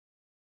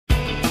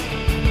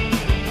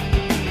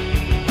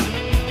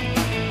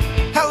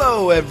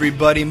Hello,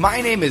 everybody.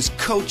 My name is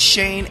Coach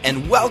Shane,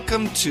 and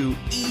welcome to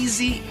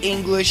Easy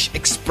English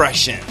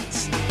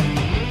Expressions.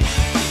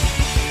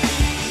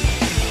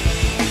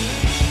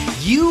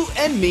 You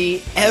and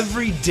me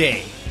every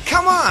day.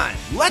 Come on,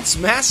 let's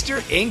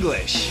master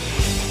English.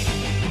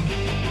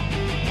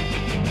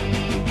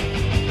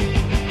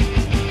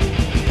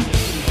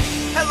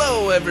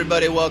 Hello,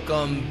 everybody.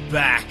 Welcome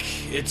back.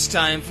 It's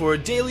time for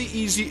Daily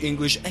Easy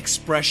English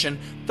Expression,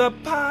 the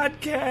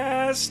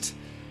podcast.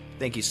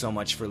 Thank you so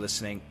much for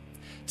listening.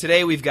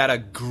 Today we've got a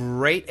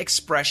great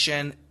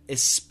expression,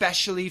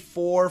 especially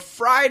for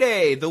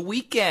Friday, the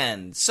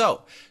weekend.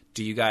 So,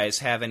 do you guys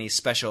have any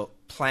special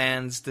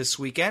plans this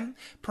weekend?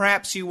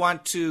 Perhaps you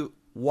want to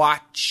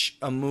watch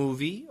a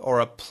movie or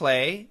a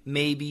play.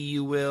 Maybe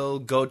you will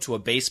go to a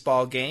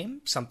baseball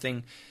game,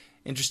 something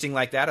interesting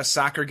like that, a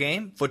soccer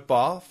game,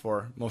 football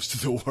for most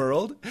of the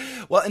world.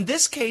 Well, in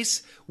this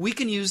case, we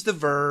can use the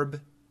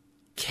verb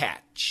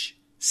catch.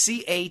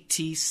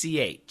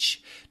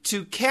 C-A-T-C-H.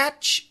 To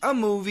catch a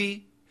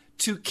movie,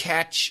 to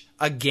catch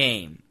a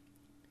game.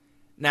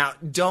 Now,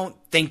 don't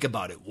think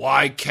about it.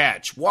 Why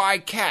catch? Why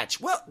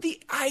catch? Well,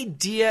 the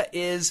idea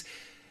is,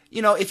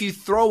 if you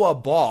throw a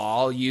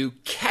ball, you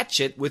catch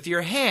it with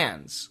your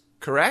hands,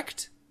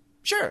 correct?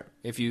 Sure.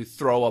 If you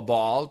throw a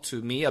ball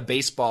to me, a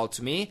baseball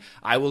to me,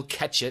 I will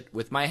catch it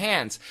with my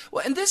hands.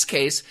 Well, in this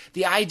case,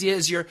 the idea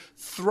is you're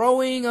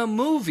throwing a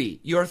movie.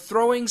 You're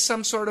throwing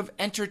some sort of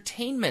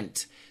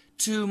entertainment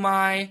to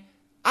my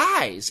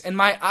eyes, and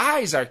my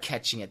eyes are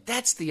catching it.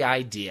 That's the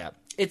idea.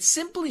 It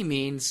simply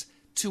means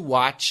to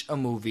watch a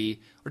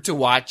movie or to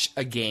watch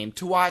a game,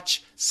 to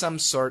watch some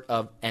sort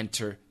of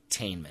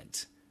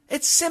entertainment.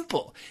 It's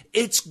simple.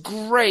 It's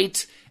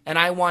great, and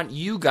I want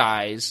you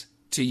guys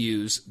to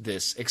use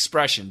this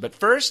expression. But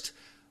first,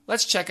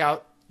 let's check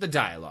out the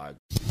dialogue.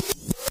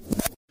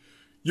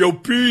 Yo,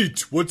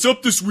 Pete, what's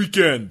up this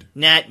weekend?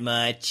 Not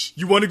much.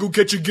 You want to go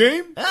catch a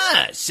game?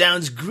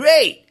 Sounds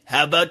great.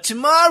 How about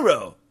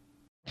tomorrow?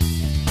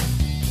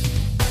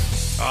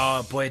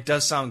 Oh, boy, it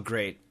does sound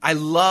great. I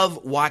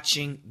love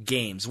watching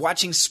games,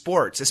 watching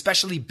sports,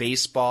 especially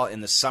baseball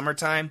in the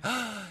summertime.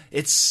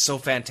 It's so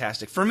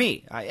fantastic. For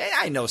me,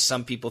 I know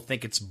some people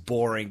think it's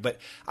boring, but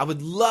I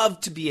would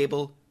love to be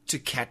able to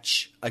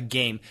catch a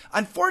game.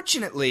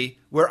 Unfortunately,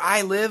 where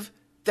I live,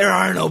 there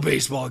are no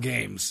baseball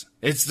games.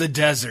 It's the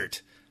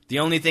desert. The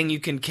only thing you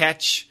can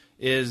catch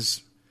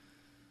is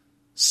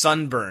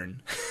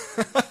sunburn.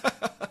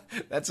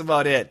 That's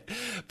about it.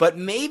 But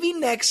maybe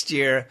next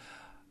year,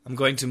 I'm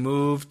going to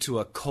move to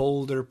a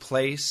colder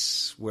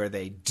place where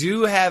they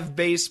do have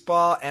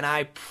baseball, and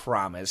I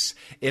promise,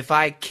 if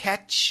I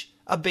catch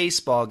a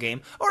baseball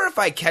game, or if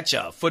I catch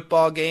a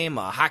football game,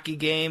 a hockey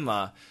game,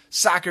 a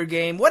soccer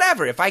game,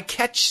 whatever, if I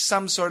catch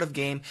some sort of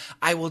game,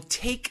 I will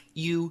take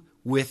you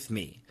with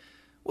me.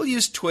 We'll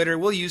use Twitter,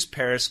 we'll use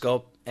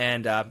Periscope,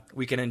 and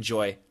we can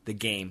enjoy the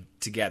game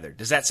together.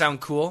 Does that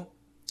sound cool?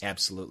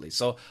 Absolutely.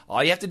 So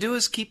all you have to do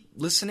is keep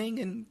listening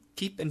and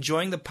keep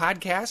enjoying the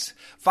podcast.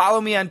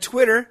 Follow me on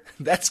Twitter.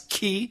 That's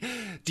key.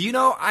 Do you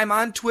know I'm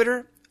on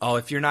Twitter? Oh,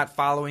 if you're not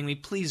following me,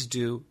 please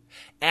do.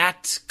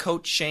 At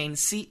Coach Shane,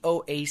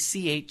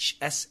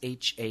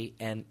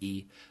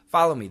 COACHSHANE.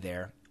 Follow me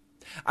there.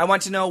 I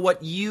want to know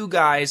what you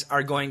guys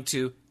are going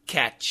to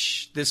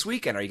catch this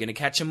weekend. Are you going to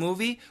catch a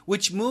movie?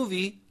 Which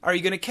movie are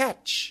you going to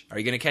catch? Are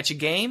you going to catch a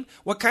game?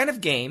 What kind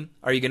of game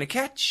are you going to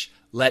catch?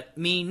 Let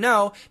me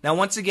know. Now,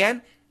 once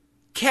again,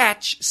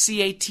 catch,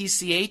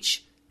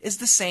 C-A-T-C-H, is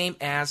the same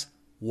as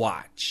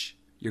watch.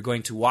 You're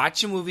going to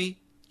watch a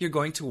movie. You're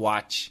going to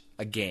watch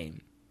a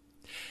game.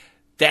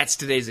 That's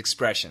today's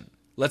expression.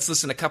 Let's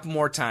listen a couple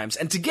more times.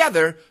 And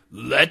together,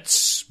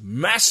 let's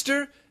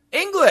master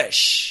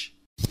English.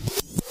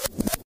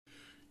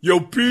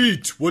 Yo,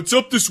 Pete, what's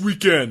up this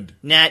weekend?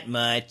 Not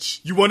much.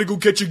 You want to go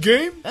catch a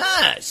game?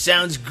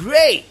 Sounds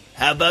great.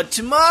 How about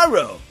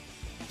tomorrow?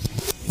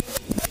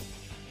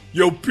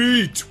 Yo,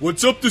 Pete,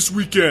 what's up this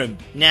weekend?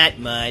 Not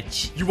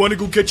much. You want to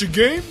go catch a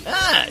game?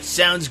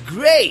 Sounds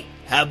great.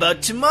 How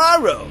about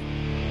tomorrow?